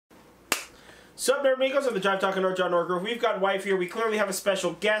Sup, Nerdmigos of the Jive Talking Nerd John Orger. We've got Wife here. We clearly have a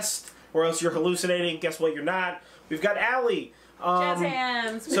special guest, or else you're hallucinating. Guess what? You're not. We've got Allie. Jazz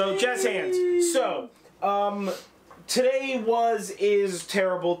hands. So, jazz hands. So, today is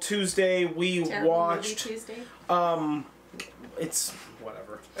Terrible Tuesday. We watched... Tuesday? It's...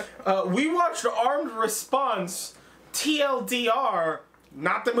 whatever. We watched Armed Response, TLDR,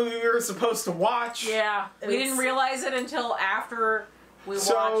 not the movie we were supposed to watch. Yeah, we didn't realize it until after we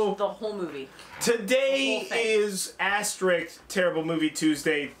watched the whole movie. Today is asterisk Terrible Movie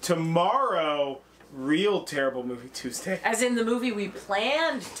Tuesday. Tomorrow, real Terrible Movie Tuesday. As in the movie we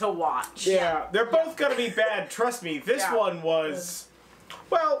planned to watch. Yeah, they're both gonna be bad. Trust me. This one was...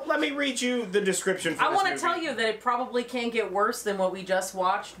 Well, let me read you the description for this movie. I want to tell you that it probably can't get worse than what we just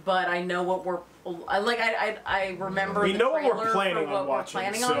watched, but I know what we're... I remember we the know what trailer we're planning for what on watching.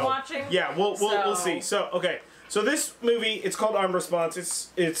 We're planning on watching. Yeah, we'll see. So, okay. So this movie, it's called Armed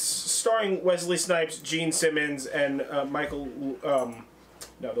Response. It's starring Wesley Snipes, Gene Simmons, and Michael... no,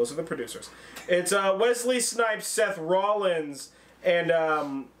 those are the producers. It's Wesley Snipes, Seth Rollins, and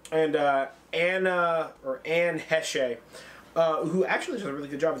Anne Heche. Who actually does a really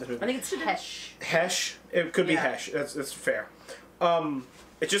good job with this movie. I think it's Hesh. Hesh? It could be Hesh. That's fair.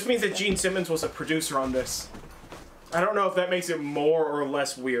 It just means that Gene Simmons was a producer on this. I don't know if that makes it more or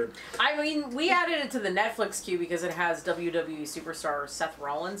less weird. I mean, we added it to the Netflix queue because it has WWE superstar Seth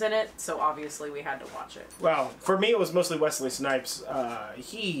Rollins in it, so obviously we had to watch it. Well, for me it was mostly Wesley Snipes.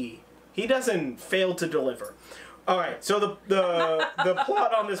 He doesn't fail to deliver. Alright, so the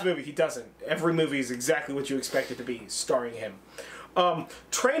plot on this movie, he doesn't. Every movie is exactly what you expect it to be, starring him.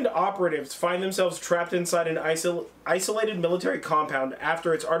 Trained operatives find themselves trapped inside an isolated military compound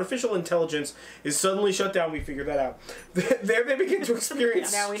after its artificial intelligence is suddenly shut down. We figured that out. There they begin to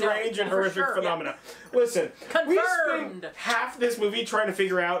experience strange and horrific phenomena. Yeah. Listen, we spent half this movie trying to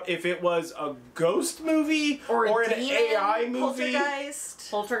figure out if it was a ghost movie or an AI movie.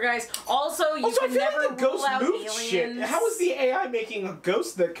 Poltergeist. Also, you can never rule out aliens. Shit. How is the AI making a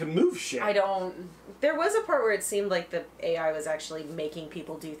ghost that can move shit? I don't... There was a part where it seemed like the AI was actually making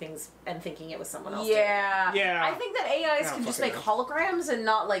people do things and thinking it was someone else. Yeah. Yeah. I think that AIs can just make holograms and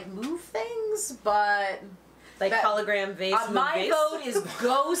not, like, move things, but... Like hologram vase. My vote is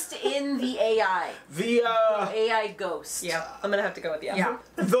ghost in the AI. The AI ghost. Yeah, I'm gonna have to go with the other.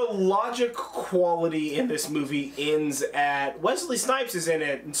 The logic quality in this movie ends at Wesley Snipes is in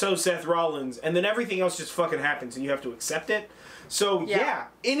it, and so Seth Rollins, and then everything else just fucking happens, and you have to accept it. So yeah,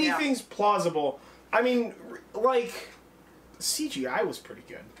 anything's plausible. I mean, like, CGI was pretty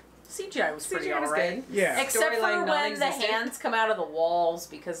good. CGI was pretty alright. Yeah. Except for when the hands come out of the walls,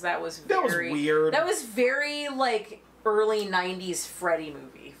 because that was very... That was weird. That was very, like, early 90s Freddy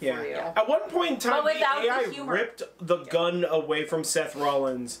movie for you. At one point in time, the AI ripped the gun away from Seth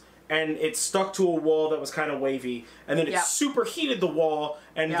Rollins, and it stuck to a wall that was kind of wavy, and then it superheated the wall,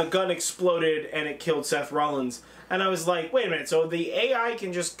 and the gun exploded, and it killed Seth Rollins. And I was like, wait a minute, so the AI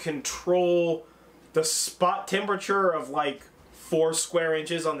can just control the spot temperature of, like, 4 square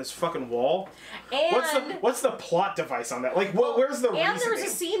inches on this fucking wall? And what's the plot device on that? Like, where's the reasoning? And there's a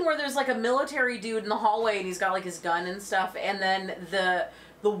scene where there's, like, a military dude in the hallway, and he's got, like, his gun and stuff, and then the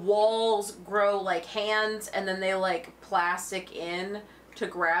walls grow like hands, and then they, like, plastic in to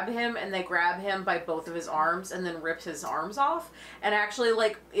grab him, and they grab him by both of his arms, and then rips his arms off. And actually,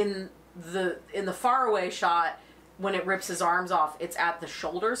 like, in the faraway shot, when it rips his arms off, it's at the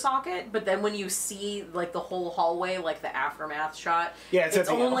shoulder socket, but then when you see, like, the whole hallway, like the aftermath shot, it's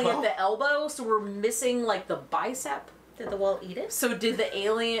only at the elbow, so we're missing, like, the bicep. Did the wall eat it? So did the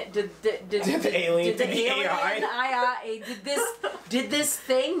alien, did this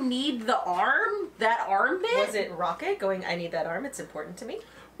thing need the arm? That arm bit? Was it Rocket going, I need that arm, it's important to me?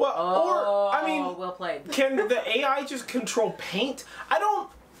 Well, or, I mean, well played. Can the AI just control paint? I don't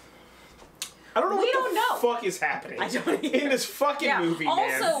know what the fuck is happening in this fucking movie, man.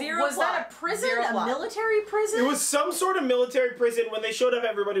 Also, was that a prison? A military prison? It was some sort of military prison. When they showed up,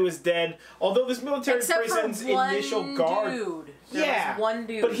 everybody was dead. Although this military prison's initial guard... There was one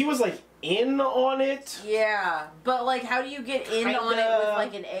dude. But he was, like, in on it? Yeah. But, like, how do you get in on it with,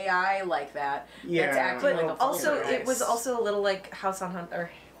 like, an AI like that? Yeah. That's acting like a also, it was also a little like House on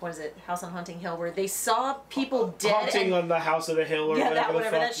Haunting Hill, where they saw people dead. Haunting on the House of the Hill, or whatever the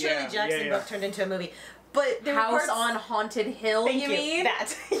fuck. That Shirley Jackson book turned into a movie. But there House on Haunted Hill, you mean?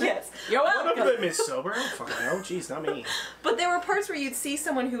 That, yes. You're welcome. One of them is sober. I don't fucking know. Jeez, not me. But there were parts where you'd see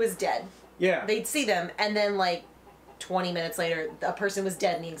someone who was dead. Yeah. They'd see them, and then, like, 20 minutes later, a person was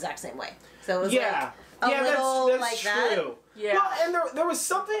dead in the exact same way. So it was like a little that's like true. that. Yeah. Well, and there was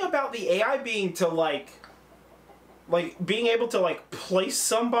something about the AI being to, like like being able to like place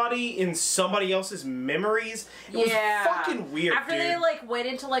somebody in somebody else's memories. It was fucking weird. After dude. they like went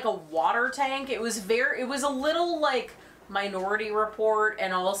into like a water tank, it was a little like Minority Report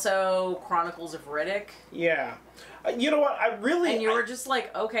and also Chronicles of Riddick. Yeah. You know what? I really... And you were just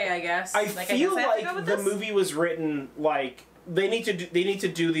like, okay, I guess. I feel like the movie was written like they need to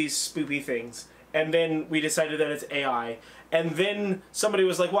do these spoopy things, and then we decided that it's AI, and then somebody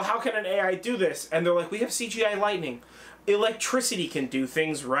was like, well, how can an AI do this? And they're like, we have CGI lightning. Electricity can do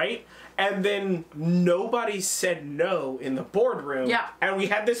things, right? And then nobody said no in the boardroom. Yeah. And we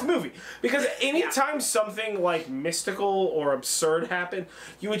had this movie. Because anytime something like mystical or absurd happened,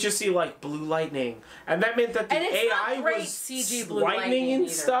 you would just see like blue lightning. And that meant that the AI was CG blue lightning and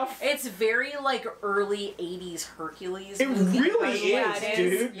either. stuff. It's very like early 80s Hercules. It really Yeah, is, it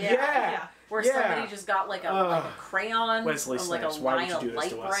dude. Yeah. Yeah. Where somebody just got like a crayon, Wesley or like a Snipes, why would line you of do this light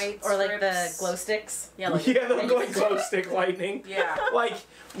to us? brights, Or like the glow sticks. Yeah, like the glow stick lightning. Yeah. Like,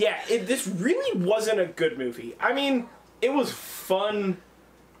 this really wasn't a good movie. I mean, it was fun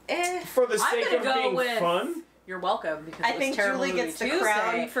for the sake of being fun. You're welcome, because I think Julie gets the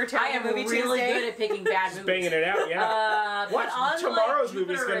crown for Terrible Movie I am really Tuesday. good at picking bad movies. Banging it out, yeah. But on Tomorrow's like,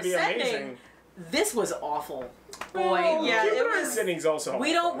 movie is going to be Ascending, amazing. This was awful. Boy, Well, yeah, Jupiter it was- Ascending's also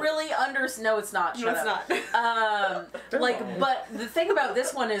we awful. don't really understand. No, it's not. No, Shut it's up. not. Like, but the thing about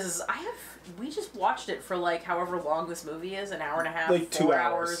this one is, we just watched it for like however long this movie is, an hour and a half, like 2 4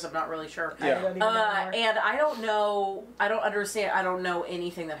 hours. I'm not really sure. Yeah. I don't even know anymore. And I don't know. I don't understand. I don't know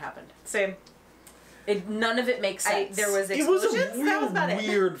anything that happened. Same. None of it makes sense. There was It was explosions. a That real was about it.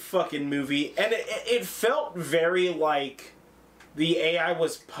 weird fucking movie, and it felt very like the AI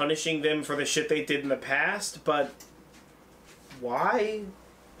was punishing them for the shit they did in the past, but why?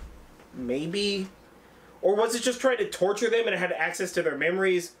 Maybe? Or was it just trying to torture them and it had access to their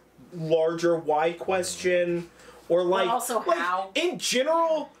memories? Larger why question? Or like, also how? In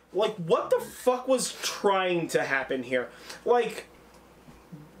general, like what the fuck was trying to happen here? Like,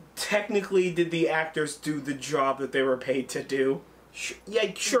 technically, did the actors do the job that they were paid to do?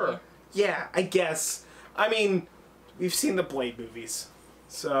 Yeah, sure. Yeah, I guess. I mean, we've seen the Blade movies,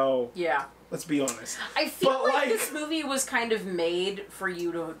 so Yeah. let's be honest. I feel But, like this movie was kind of made for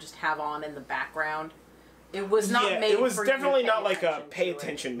you to just have on in the background. It was not made. It was for definitely you to not like a pay to it.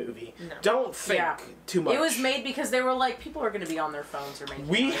 attention movie. No. Don't think too much. It was made because they were like, people are going to be on their phones or making.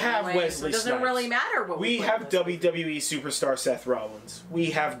 We money have anyway, Wesley so it doesn't Snipes. really matter what We put have in this movie. WWE superstar Seth Rollins.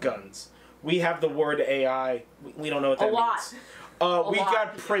 We have guns. We have the word AI. We don't know what that A lot. means. We lot.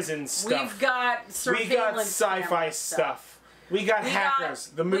 got prison stuff. We've got surveillance We got sci-fi camera stuff. We got hackers.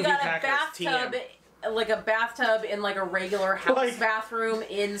 The movie we got hackers. a bathtub, like a bathtub in like a regular house Like, bathroom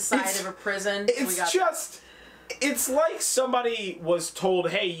inside of a prison. It's like somebody was told,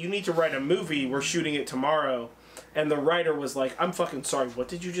 hey, you need to write a movie, we're shooting it tomorrow. And the writer was like, I'm fucking sorry, what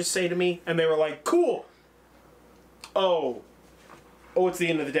did you just say to me? And they were like, cool. Oh, it's the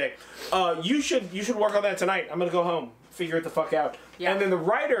end of the day. You should work on that tonight. I'm gonna go home, figure it the fuck out. Yeah. And then the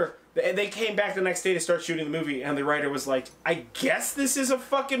writer, they came back the next day to start shooting the movie, and the writer was like, I guess this is a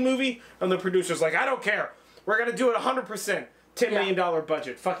fucking movie? And the producer's like, I don't care. We're gonna do it 100%. $10 million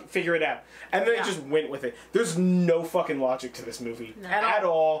budget. Fuck, figure it out. And then it just went with it. There's no fucking logic to this movie at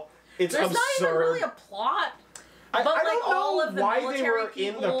all. It's There's absurd. not even really a plot. But I like don't all know of the why they military were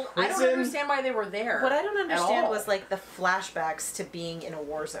in people, the I don't prison. understand why they were there. What I don't understand all. was like the flashbacks to being in a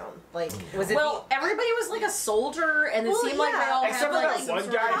war zone. Like, was it? Well, everybody was like a soldier, and it Well, seemed like they yeah. all Except had for like that some one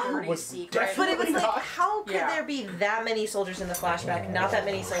sort of guy who dirty was secret. but it was like, not. how could Yeah. there be that many soldiers in the flashback? Not that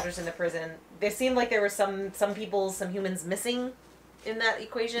many soldiers in the prison. There seemed like there were some humans missing in that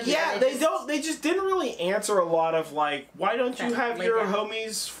equation. Yeah, and they just didn't really answer a lot of like, why don't you have Lay your down.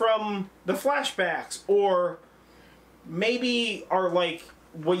 homies from the flashbacks? Or maybe are like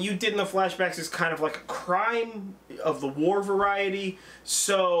what you did in the flashbacks is kind of like a crime of the war variety.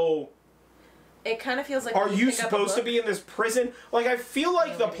 So It kind of feels like. are when you pick up a supposed to book- be in this prison? Like, I feel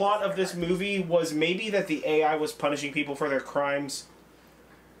like the maybe plot that's of this right. movie was maybe that the AI was punishing people for their crimes,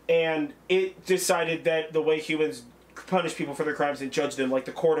 and it decided that the way humans punish people for their crimes and judge them, like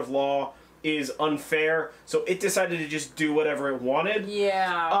the court of law, is unfair. So it decided to just do whatever it wanted.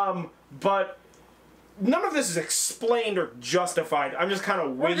 Yeah. But none of this is explained or justified. I'm just kind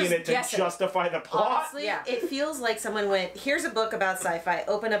of winging just it to guessing. justify the plot. Honestly, Yeah. it feels like someone went, here's a book about sci-fi,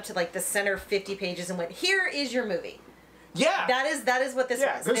 open up to like the center 50 pages and went, here is your movie. Yeah. That is what this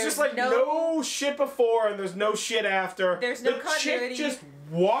Yeah, was. there's just like no shit before and there's no shit after. There's no the continuity. chick just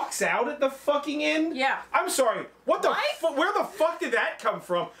walks out at the fucking end. Yeah. I'm sorry. What the? Where the fuck did that come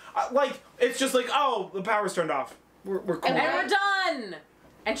from? Like, it's just like, oh, the power's turned off. We're cool. and we're done.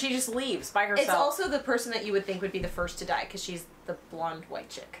 And she just leaves by herself. It's also the person that you would think would be the first to die, because she's the blonde white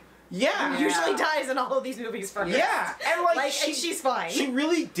chick. Yeah. Who usually dies in all of these movies first. Yeah, and and she's fine. She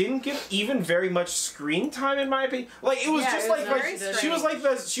really didn't get even very much screen time, in my opinion. Like, it was just it was like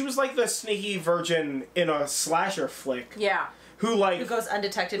very she was like the sneaky virgin in a slasher flick. Yeah. Who goes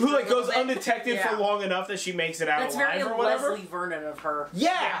undetected. Who goes undetected Yeah. for long enough that she makes it out That's alive very or whatever. Leslie Vernon of her.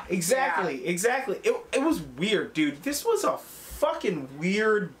 Yeah, exactly, exactly. It was weird, dude. This was a fucking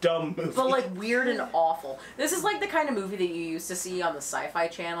weird, dumb movie. But like weird and awful. This is like the kind of movie that you used to see on the Sci-Fi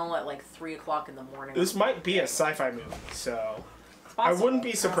Channel at like 3 o'clock in the morning. This might be a sci-fi movie, so It's I possible. wouldn't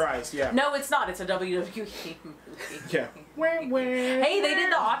be surprised. Yeah. No, it's not. It's a WWE movie. Yeah. Hey, they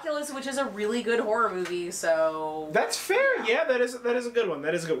did The Oculus, which is a really good horror movie. So That's fair. Yeah, that is a good one.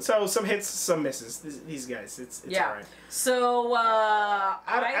 That is a good one. So some hits, some misses. These guys, it's alright. So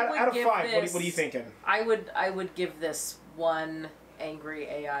Out of give 5, this, what are you thinking? I would give this 1 angry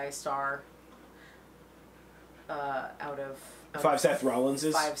AI star. Out of 5 Seth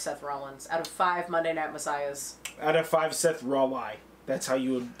Rollinses. 5 Seth Rollins. Out of 5 Monday Night Messiahs. Out of 5 Seth Rolli. That's how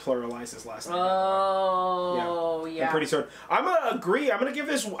you would pluralize his last name. Oh, yeah. I'm pretty certain. I'm gonna agree. I'm gonna give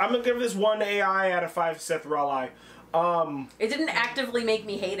this 1 AI out of 5 Seth Rolli. It didn't actively make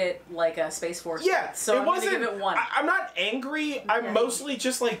me hate it like a Space Force. Yeah, so I'm wasn't. gonna give it 1. I'm not angry. I'm mostly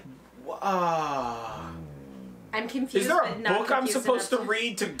just like, I'm confused. is there a but not book I'm confused supposed enough to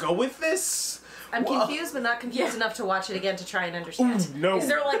read to go with this? I'm confused, but not confused enough to watch it again to try and understand. No. Is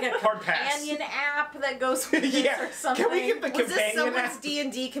there like a hard pass? companion app that goes with this Yeah. or something? Can we get the Was this companion someone's app?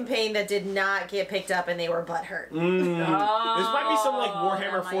 D&D campaign that did not get picked up and they were butthurt? This might be some like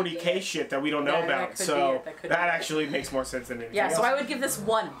Warhammer that might be 40k it. shit that we don't know Yeah, that about. could be So it, that could that be it. actually makes more sense than anything Yeah, else. so I would give this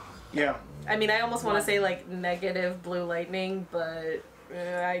 1. Yeah. I mean, I almost want to say like negative blue lightning, but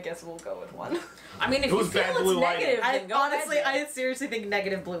I guess we'll go with 1. I mean, if It was you feel bad it's blue lightning. negative, I then go honestly, ahead. I seriously think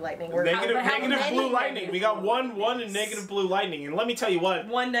negative blue lightning. Negative, but how negative many blue lightning. negative We got blue 1 and lightnings? negative blue lightning, and let me tell you what.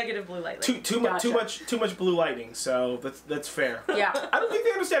 1 negative blue lightning. Too much blue lightning. So that's fair. Yeah. I don't think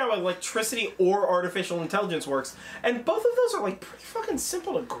they understand how electricity or artificial intelligence works, and both of those are like pretty fucking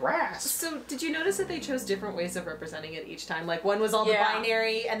simple to grasp. So, did you notice that they chose different ways of representing it each time? Like, one was all Yeah. the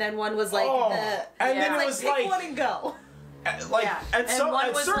binary, and then one was like and then Yeah. it was pick like one and go. Like Yeah. at And some one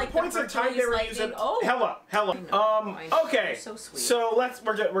at was, certain like, the points in time they were Hercules using lightning. Oh. hella. I know. Okay. So sweet. So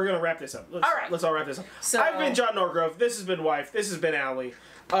we're gonna wrap this up. Let's all wrap this up. So- I've been John Norgrove. This has been Wife. This has been Allie.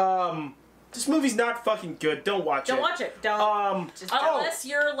 This movie's not fucking good. Don't watch it. Don't watch it. Don't. Just Unless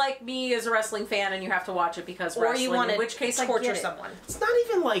you're like me as a wrestling fan and you have to watch it because or wrestling, you want in to which case I torture get it. someone. It's not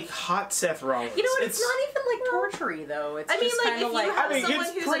even like hot Seth Rollins. You know what? It's not even like tortury though. It's I mean, just like, kinda if you have I mean, someone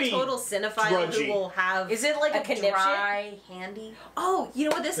it's who's pretty a total cinephile drudgy. who will have... Is it like a conniption? dry handy? Oh, you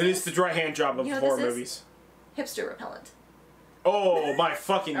know what this It is? is the dry hand job of You know horror what this movies. Hipster repellent. Oh my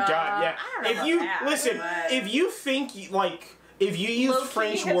fucking god! Yeah. I don't know If about you that, listen, but- if you think like. If you use Low-key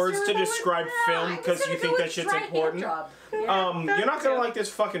French hipster words to repellent? describe film because you think that shit's important, you're not gonna like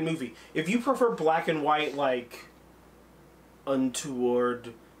this fucking movie. If you prefer black and white, like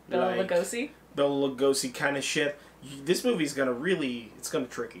untoward, Bela like Lugosi? Bela Lugosi kind of shit, this movie's gonna it's gonna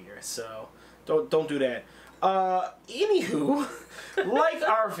trick you. So don't do that. Anywho, like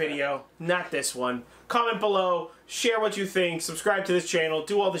our video, not this one. Comment below, share what you think, subscribe to this channel,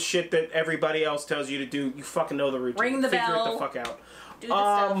 do all the shit that everybody else tells you to do. You fucking know the routine. Ring the Figure it bell. the fuck out. Do the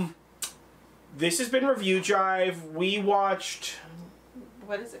stuff. This has been Review Jive. We watched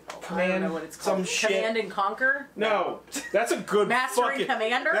What is it called? I don't know what it's called. some shit. Command and Conquer? No, that's a good Mastering fucking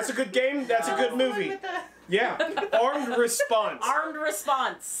Commander? That's a good game. That's a good movie. Yeah, Armed Response. Armed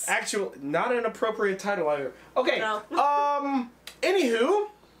Response. Actual, not an appropriate title either. Okay. No. Anywho,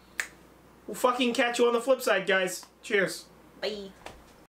 we'll fucking catch you on the flip side, guys. Cheers. Bye.